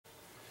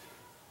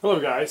Hello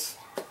guys,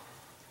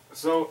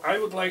 so I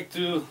would like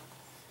to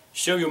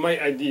show you my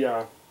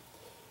idea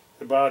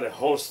about a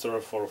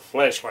holster for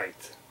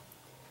flashlight.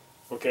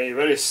 Okay,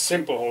 very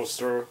simple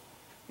holster,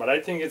 but I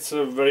think it's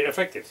very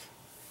effective.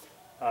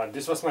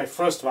 This was my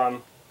first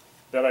one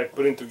that I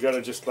put in together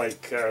just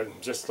like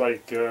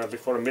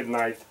before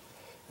midnight,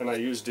 and I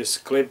used this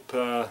clip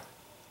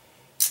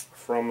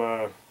from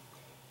a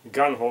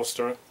gun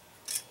holster.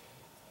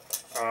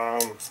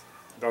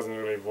 Doesn't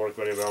really work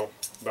very well,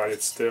 but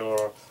it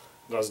still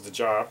does the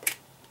job.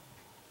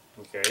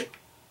 Okay,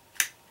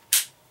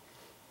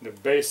 the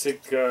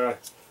basic the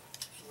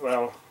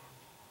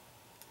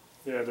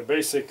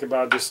basic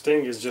about this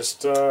thing is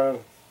just the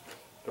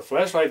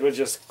flashlight will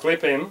just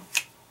clip in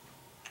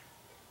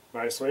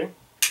nicely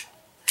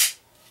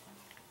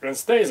and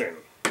stays in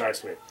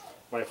nicely.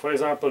 Like for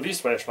example, these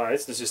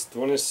flashlights, this is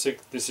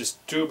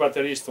two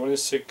batteries,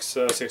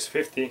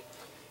 650,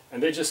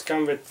 and they just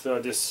come with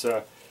this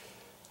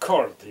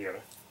cord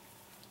here,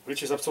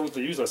 which is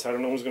absolutely useless. I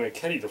don't know who's going to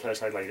carry the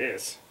flashlight like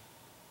this.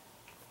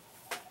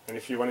 And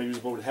if you want to use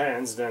both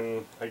hands,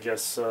 then I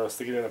guess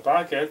stick it in a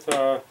pocket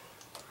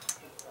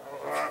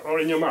or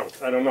in your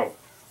mouth. I don't know.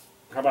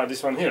 How about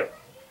this one here?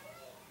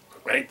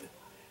 Right?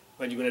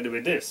 What are you going to do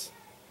with this?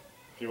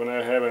 If you want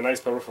to have a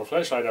nice powerful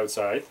flashlight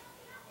outside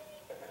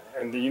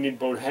and you need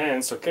both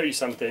hands to carry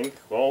something,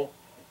 well,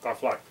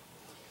 tough luck.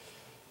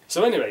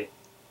 So anyway,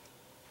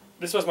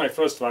 this was my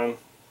first one.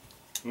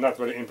 Not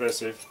very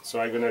impressive, so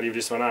I'm going to leave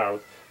this one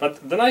out.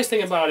 But the nice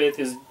thing about it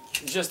is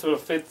it just will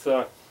fit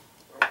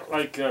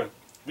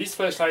these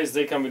flashlights.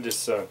 They come with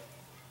this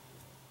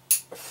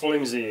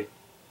flimsy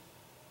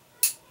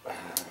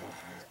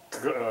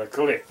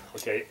clip,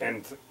 okay,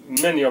 and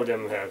many of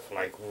them have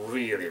like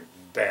really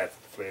bad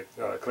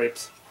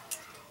clips.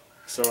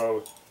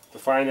 So to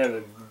find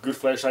a good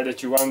flashlight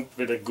that you want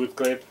with a good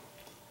clip,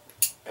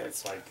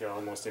 it's like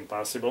almost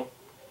impossible.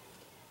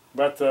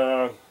 But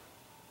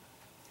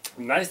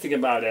nice thing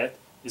about that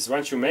is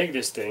once you make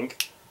this thing,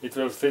 it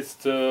will fit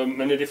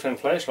many different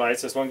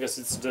flashlights as long as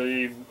it's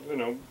the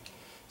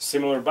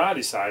similar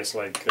body size,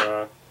 like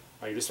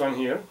this one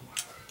here.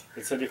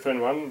 It's a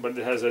different one, but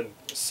it has a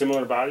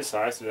similar body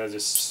size. It has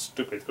this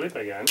stupid clip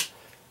again,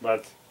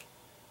 but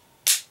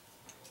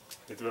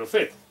it will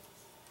fit,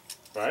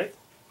 right?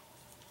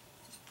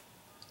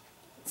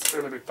 It's a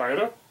little bit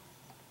tighter,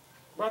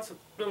 but it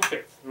will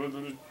fit. It will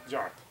do the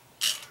job.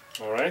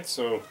 Alright,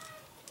 so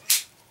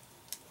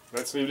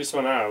let's leave this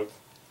one out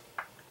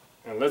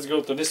and let's go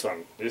to this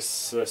one.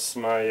 This is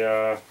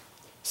my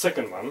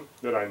second one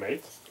that I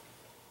made,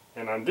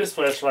 and on this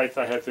flashlight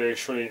I had to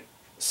actually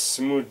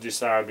smooth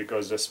this out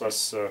because this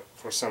was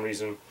for some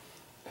reason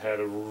had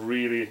a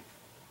really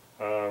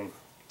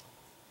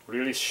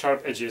really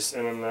sharp edges,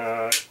 and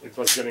it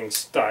was getting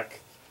stuck.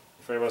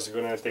 If I was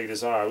gonna take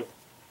this out,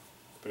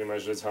 pretty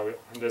much that's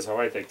how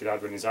I take it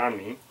out when it's on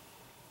me.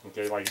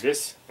 Okay, like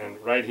this, and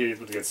right here it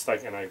would get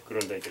stuck and I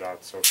couldn't take it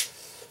out.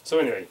 So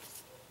anyway,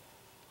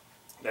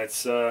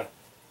 that's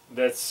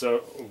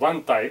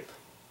one type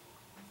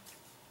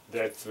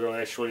that will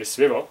actually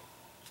swivel.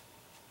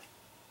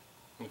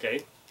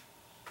 Okay,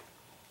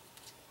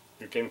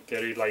 you can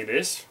carry it like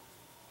this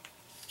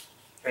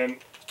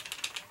and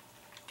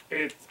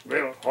it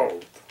will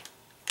hold,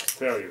 I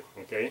tell you.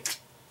 Okay,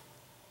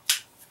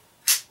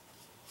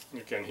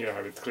 you can hear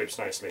how it clips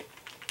nicely.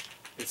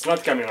 It's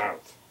not coming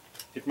out.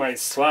 It might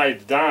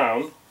slide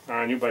down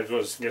on you, but it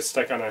will get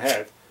stuck on a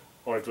head,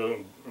 or it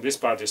will. This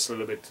part is a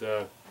little bit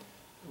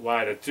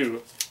wider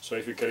too, so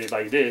if you carry it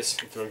like this,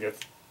 it will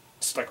get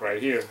stuck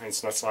right here, and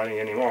it's not sliding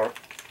anymore,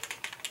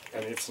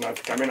 and it's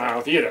not coming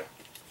out either.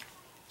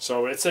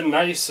 So it's a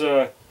nice,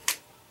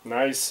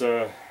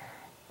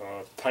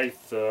 tight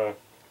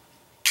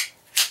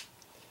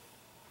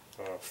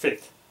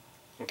fit.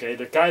 Okay,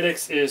 the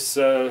Kydex is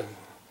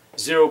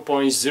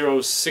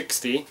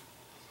 0.060.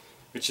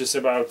 which is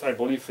about, I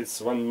believe it's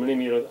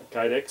 1mm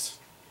Kydex,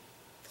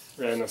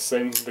 and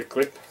the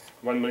clip,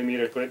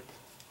 1mm clip,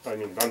 I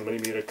mean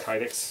 1mm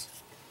Kydex,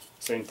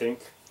 same thing.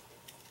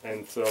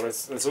 And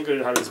let's look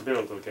at how it's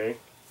built. Okay,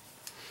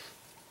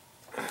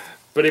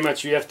 pretty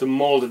much you have to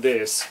mold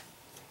this.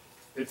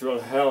 It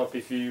will help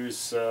if you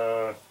use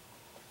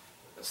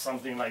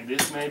something like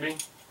this maybe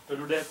to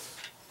do that.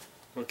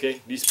 Okay,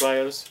 these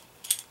pliers,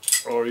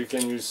 or you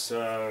can use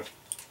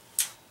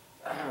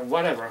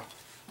whatever.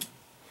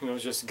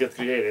 Just get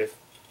creative.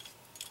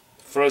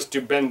 First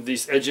you bend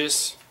these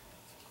edges,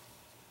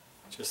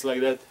 just like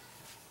that.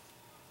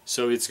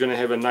 So it's gonna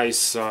have a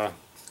nice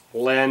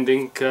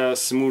landing,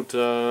 smooth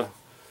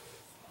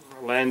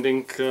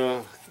landing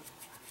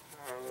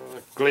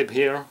clip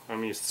here. I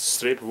mean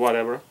strip,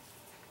 whatever.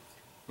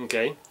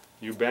 Okay,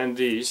 you bend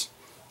these,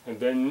 and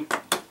then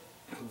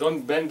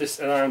don't bend this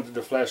around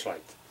the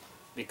flashlight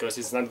because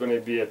it's not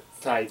gonna be a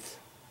tight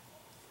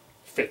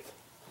fit.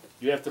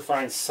 You have to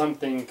find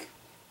something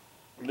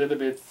a little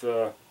bit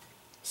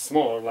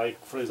smaller, like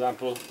for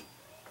example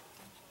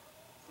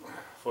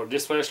for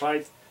this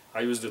flashlight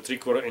I use the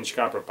 3/4 inch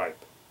copper pipe.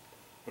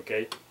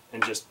 Okay,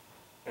 and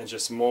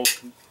just mold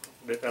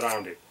it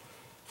around it.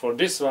 For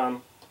this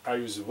one I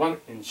use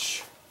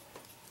 1-inch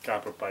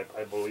copper pipe,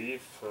 I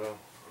believe.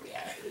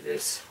 Yeah, it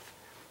is.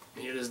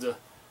 Here is the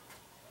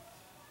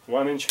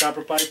 1-inch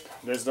copper pipe.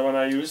 That's the one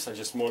I use. I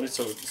just mold it,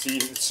 so see,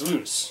 it's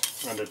loose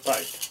on that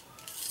pipe.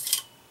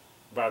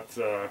 But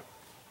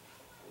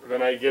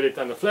when I get it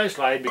on the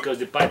flashlight, because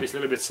the pipe is a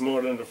little bit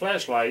smaller than the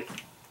flashlight,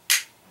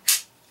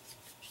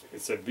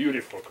 it's a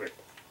beautiful clip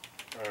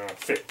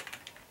fit.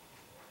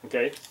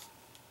 Okay,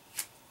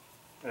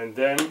 and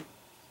then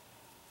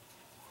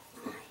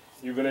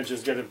you're gonna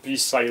just get a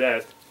piece like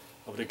that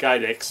of the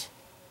Kydex.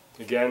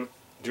 Again,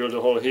 drill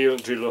the hole here,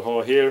 drill the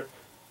hole here.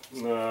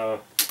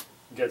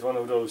 Get one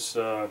of those,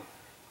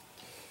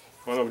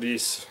 one of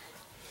these,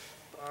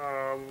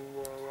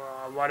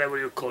 whatever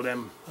you call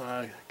them.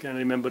 I can't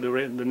remember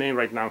the name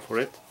right now for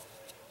it.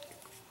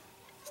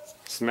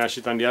 Smash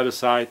it on the other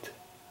side,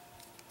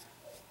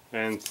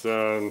 and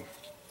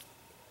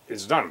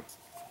it's done.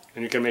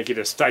 And you can make it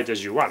as tight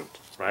as you want,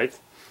 right?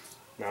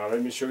 Now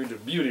let me show you the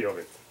beauty of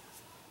it.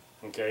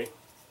 Okay,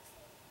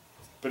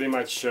 pretty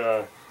much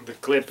the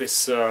clip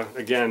is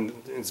again,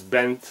 it's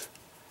bent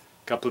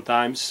a couple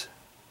times,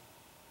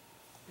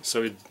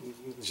 so it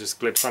just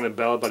clips on the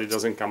belt, but it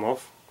doesn't come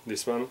off.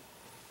 This one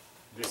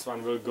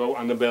will go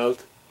on the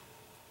belt,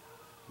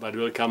 but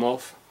will come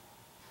off.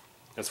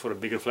 That's for a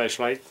bigger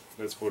flashlight.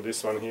 That's for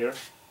this one here.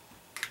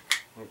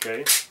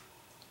 Okay,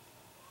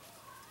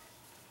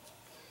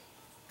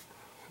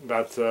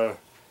 but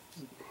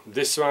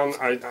this one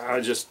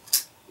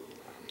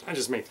I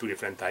just make 2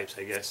 different types,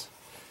 I guess.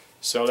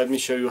 So let me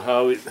show you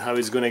how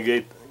it's gonna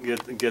get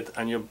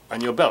on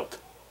your belt.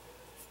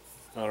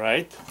 All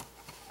right.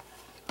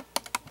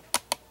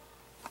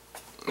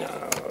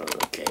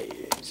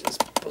 Okay,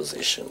 just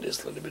position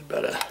this a little bit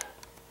better. Let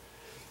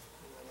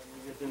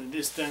me get in the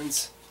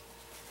distance.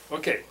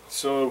 Okay,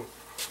 so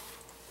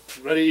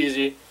very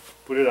easy.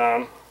 Put it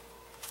on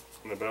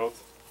the belt.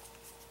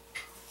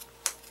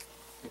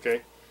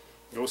 Okay,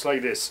 goes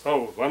like this.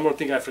 Oh, one more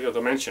thing I forgot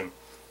to mention.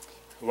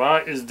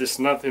 Why is this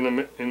nut in the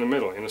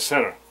middle, in the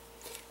center?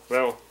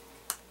 Well,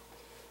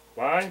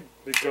 why?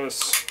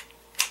 Because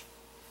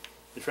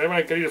if I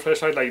want to carry the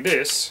flashlight like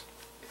this,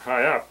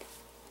 high up,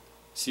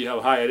 see how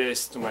high it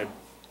is to my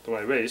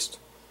waist,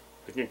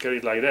 I can carry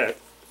it like that,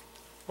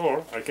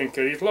 or I can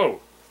carry it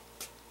low,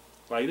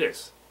 like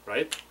this,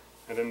 right?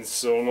 And then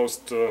it's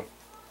almost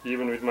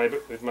even with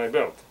my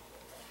belt.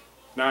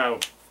 Now,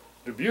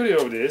 the beauty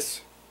of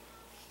this,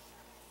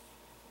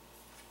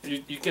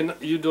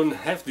 you don't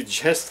have to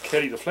just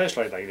carry the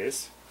flashlight like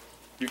this.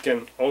 You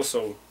can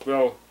also,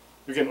 well,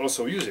 you can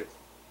also use it.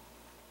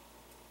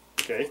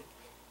 Okay,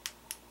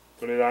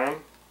 turn it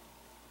on,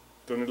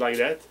 turn it like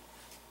that,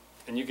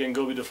 and you can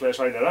go with the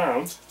flashlight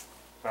around,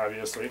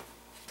 obviously,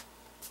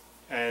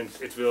 and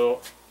it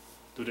will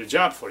do the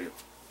job for you.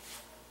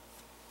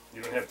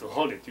 You don't have to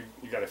hold it.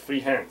 You got a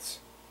free hands.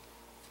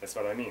 That's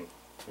what I mean.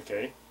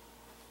 Okay.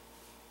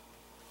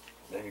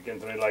 Then you can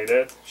turn it like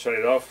that, shut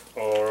it off,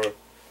 or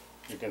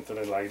you can turn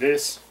it like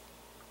this.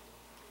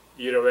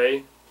 Either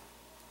way,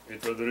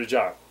 it will do the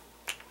job.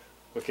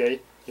 Okay,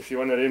 if you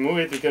want to remove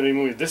it, you can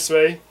remove it this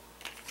way,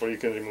 or you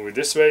can remove it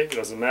this way, it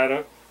doesn't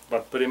matter,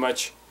 but pretty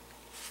much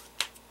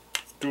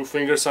 2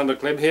 fingers on the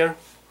clip here,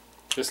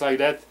 just like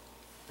that,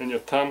 and your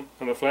thumb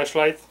on the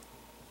flashlight,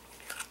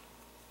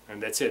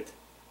 and that's it,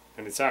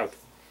 and it's out.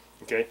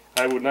 Okay,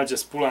 I would not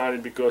just pull on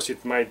it, because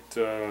it might,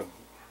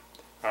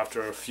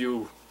 after a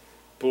few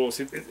pulls,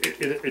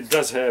 it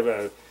does have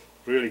a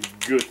really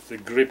good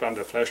grip on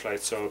the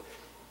flashlight, so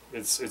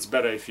it's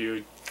better if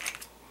you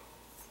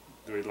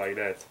do it like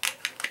that.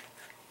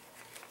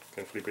 You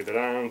can flip it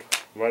around,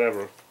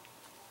 whatever,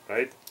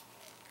 right?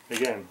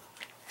 Again,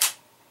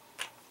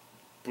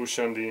 push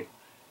with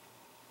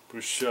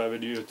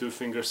your 2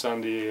 fingers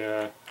on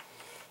the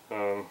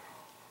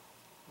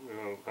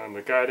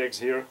Kydex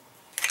here,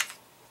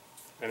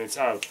 and it's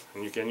out,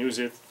 and you can use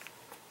it,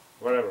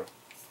 whatever.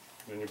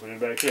 Then you put it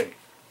back in,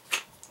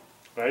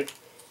 right?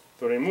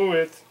 To remove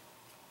it,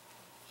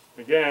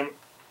 again,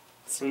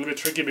 it's a little bit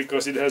tricky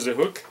because it has a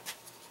hook,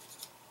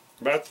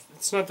 but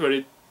it's not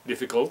very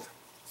difficult.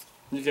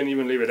 You can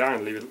even leave it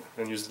on,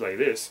 and use it like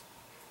this.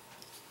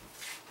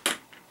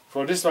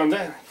 For this one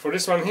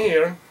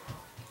here,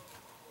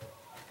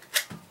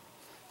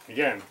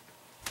 again,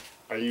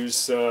 I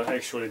use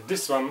actually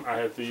this one. I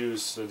have to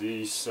use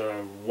these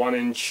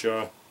 1-inch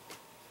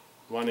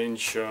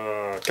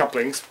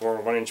couplings for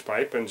 1-inch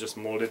pipe, and just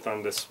mold it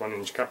on this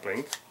 1-inch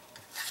coupling.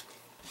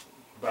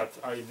 But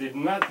I did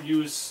not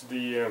use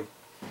the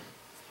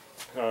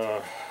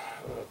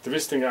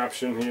twisting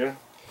option here,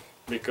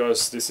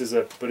 because this is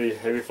a pretty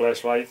heavy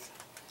flashlight,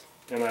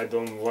 and I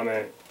don't want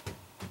to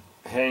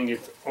hang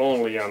it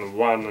only on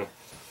one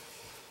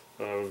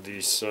of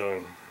these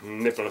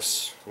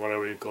nipples,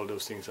 whatever you call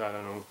those things, I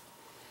don't know.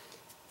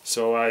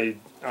 So I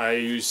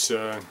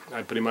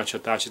pretty much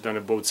attach it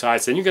on both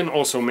sides, and you can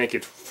also make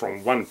it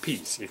from one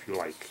piece if you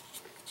like.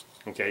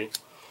 Okay,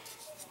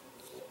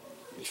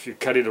 if you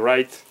cut it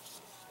right,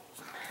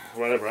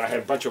 whatever. I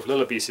have a bunch of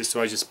little pieces,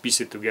 so I just piece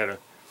it together,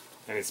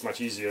 and it's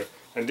much easier.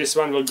 And this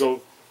one will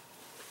go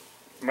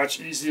much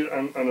easier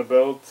on a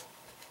belt.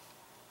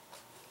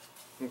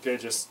 Okay,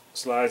 just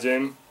slides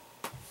in,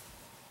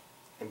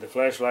 and the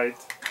flashlight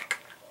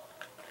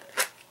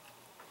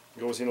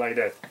goes in like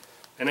that.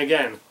 And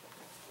again,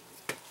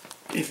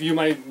 if you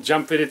might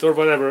jump with it or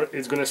whatever,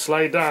 it's gonna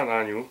slide down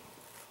on you,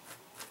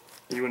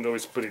 even though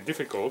it's pretty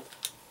difficult.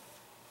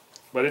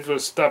 But it will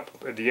stop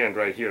at the end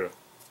right here.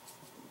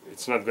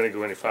 It's not gonna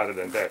go any farther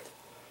than that.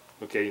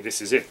 Okay,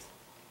 this is it.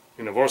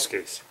 In a worst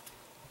case.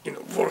 In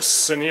a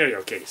worst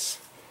scenario case.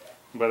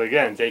 But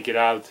again, take it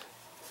out.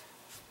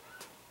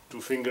 2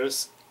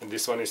 fingers, and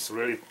this one is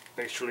really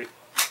actually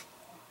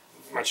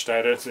much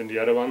tighter than the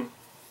other one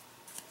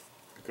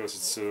because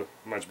it's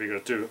much bigger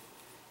too.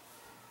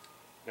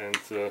 And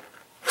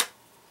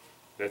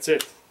that's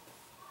it.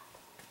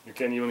 You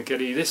can even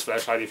carry this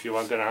flashlight if you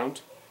want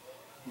around,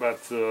 but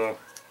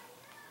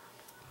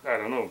I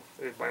don't know,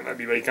 it might not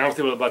be very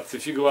comfortable. But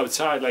if you go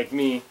outside like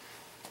me,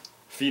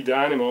 feed the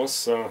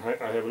animals,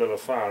 I have a little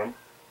farm,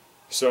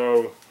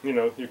 so you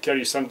know, you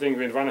carry something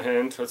with one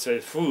hand, let's say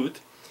food,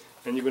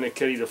 and you're going to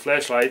carry the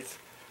flashlight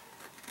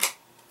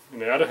in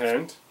the other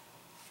hand,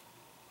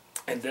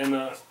 and then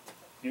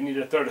you need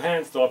a third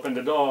hand to open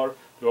the door,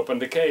 to open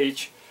the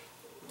cage,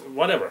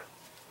 whatever.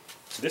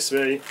 This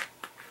way,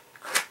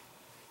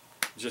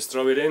 just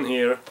throw it in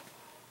here.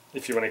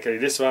 If you want to carry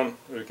this one,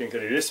 or you can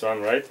carry this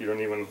one, right? You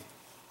don't even,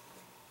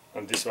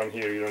 on this one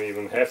here, you don't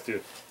even have to.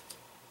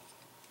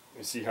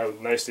 You see how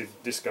nicely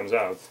this comes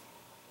out.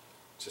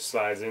 Just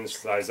slides in,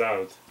 slides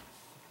out.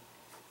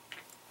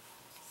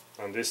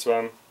 On this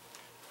one,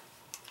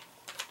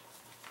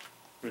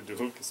 with the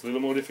hook, it's a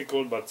little more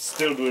difficult, but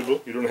still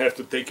doable. You don't have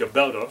to take your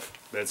belt off.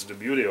 That's the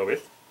beauty of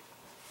it.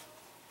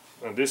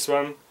 On this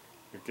one,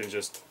 you can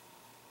just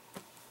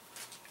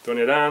turn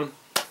it on.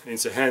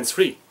 It's a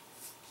hands-free,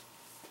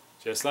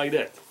 just like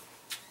that.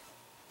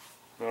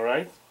 All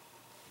right.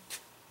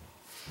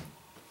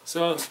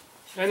 So,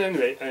 and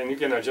anyway, and you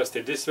can adjust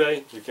it this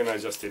way. You can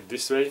adjust it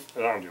this way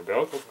around your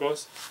belt, of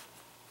course.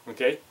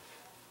 Okay.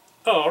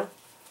 Or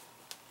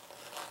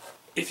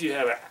if you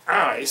have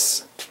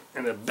eyes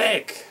in the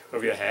back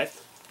of your head,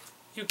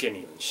 you can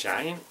even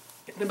shine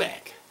in the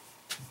back.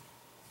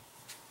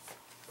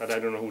 But I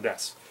don't know who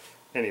does.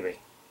 Anyway,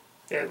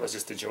 yeah, it was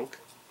just a joke.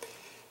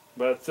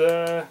 But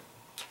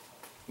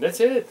that's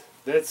it.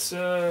 That's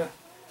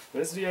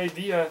the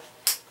idea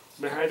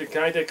behind the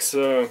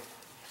Kydex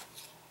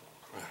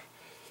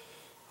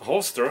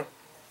holster.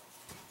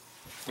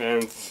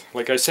 And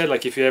like I said,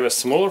 like if you have a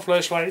smaller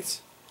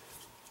flashlight,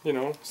 you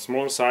know,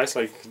 small size,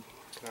 like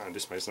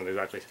this one's not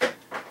exactly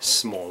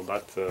small,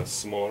 but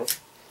smaller.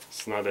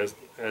 It's not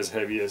as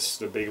heavy as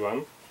the big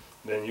one.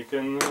 Then you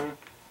can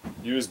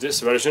use this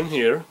version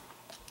here,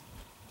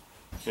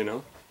 you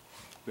know,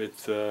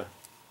 with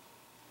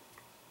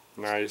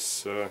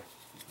nice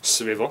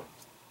swivel,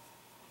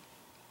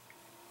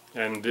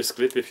 and this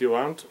clip if you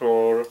want,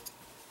 or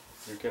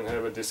you can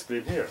have this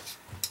clip here.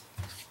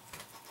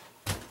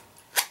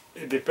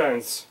 It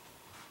depends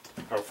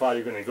how far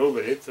you're going to go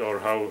with it, or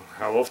how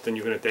often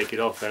you're going to take it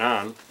off and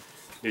on.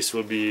 This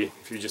will be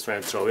if you just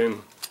want to throw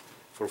in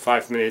for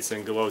 5 minutes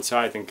and go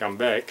outside and come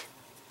back,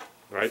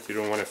 right? You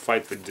don't want to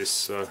fight with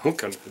this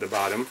hook at the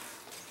bottom.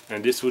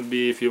 And this would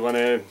be if you want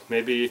to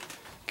maybe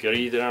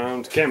carry it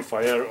around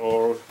campfire,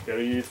 or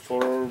carry it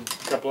for a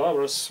couple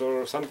hours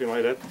or something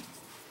like that.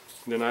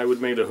 Then I would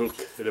make the hook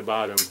at the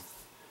bottom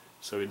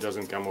so it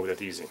doesn't come off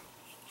that easy.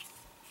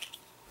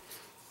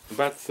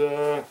 But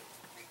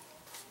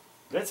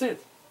that's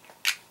it.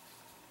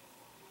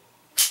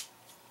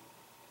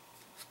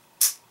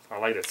 I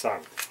like that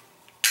sound.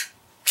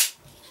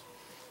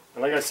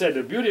 And like I said,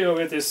 the beauty of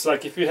it is,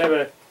 like if you have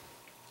a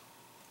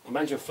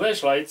bunch of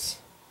flashlights,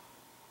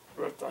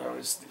 what the hell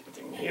is the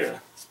thing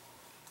here?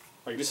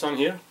 Like this one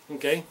here,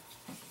 okay?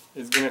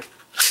 It's gonna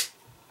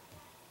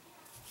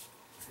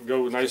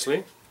go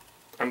nicely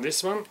on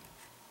this one.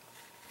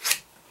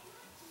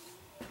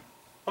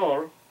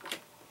 Or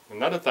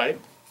another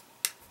type,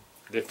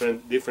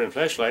 different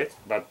flashlight,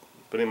 but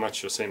pretty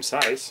much the same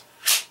size,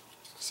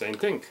 same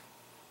thing.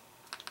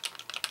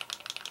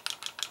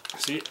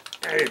 See,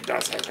 it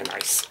does have a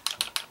nice,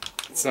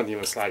 it's not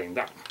even sliding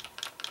down.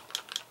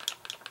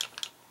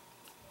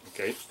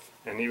 Okay,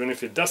 and even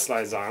if it does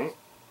slide down,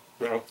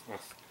 well,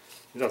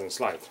 it doesn't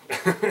slide.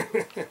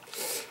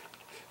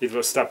 It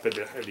will stop at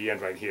the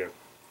end right here.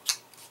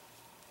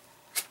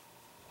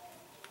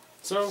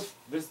 So,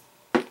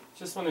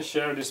 just want to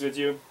share this with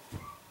you.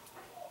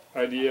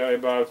 Idea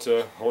about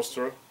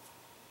holster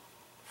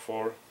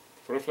for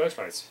the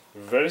flashlights.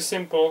 Very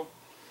simple,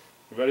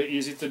 very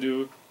easy to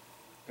do,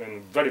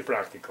 and very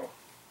practical.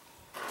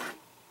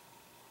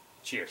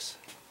 Cheers.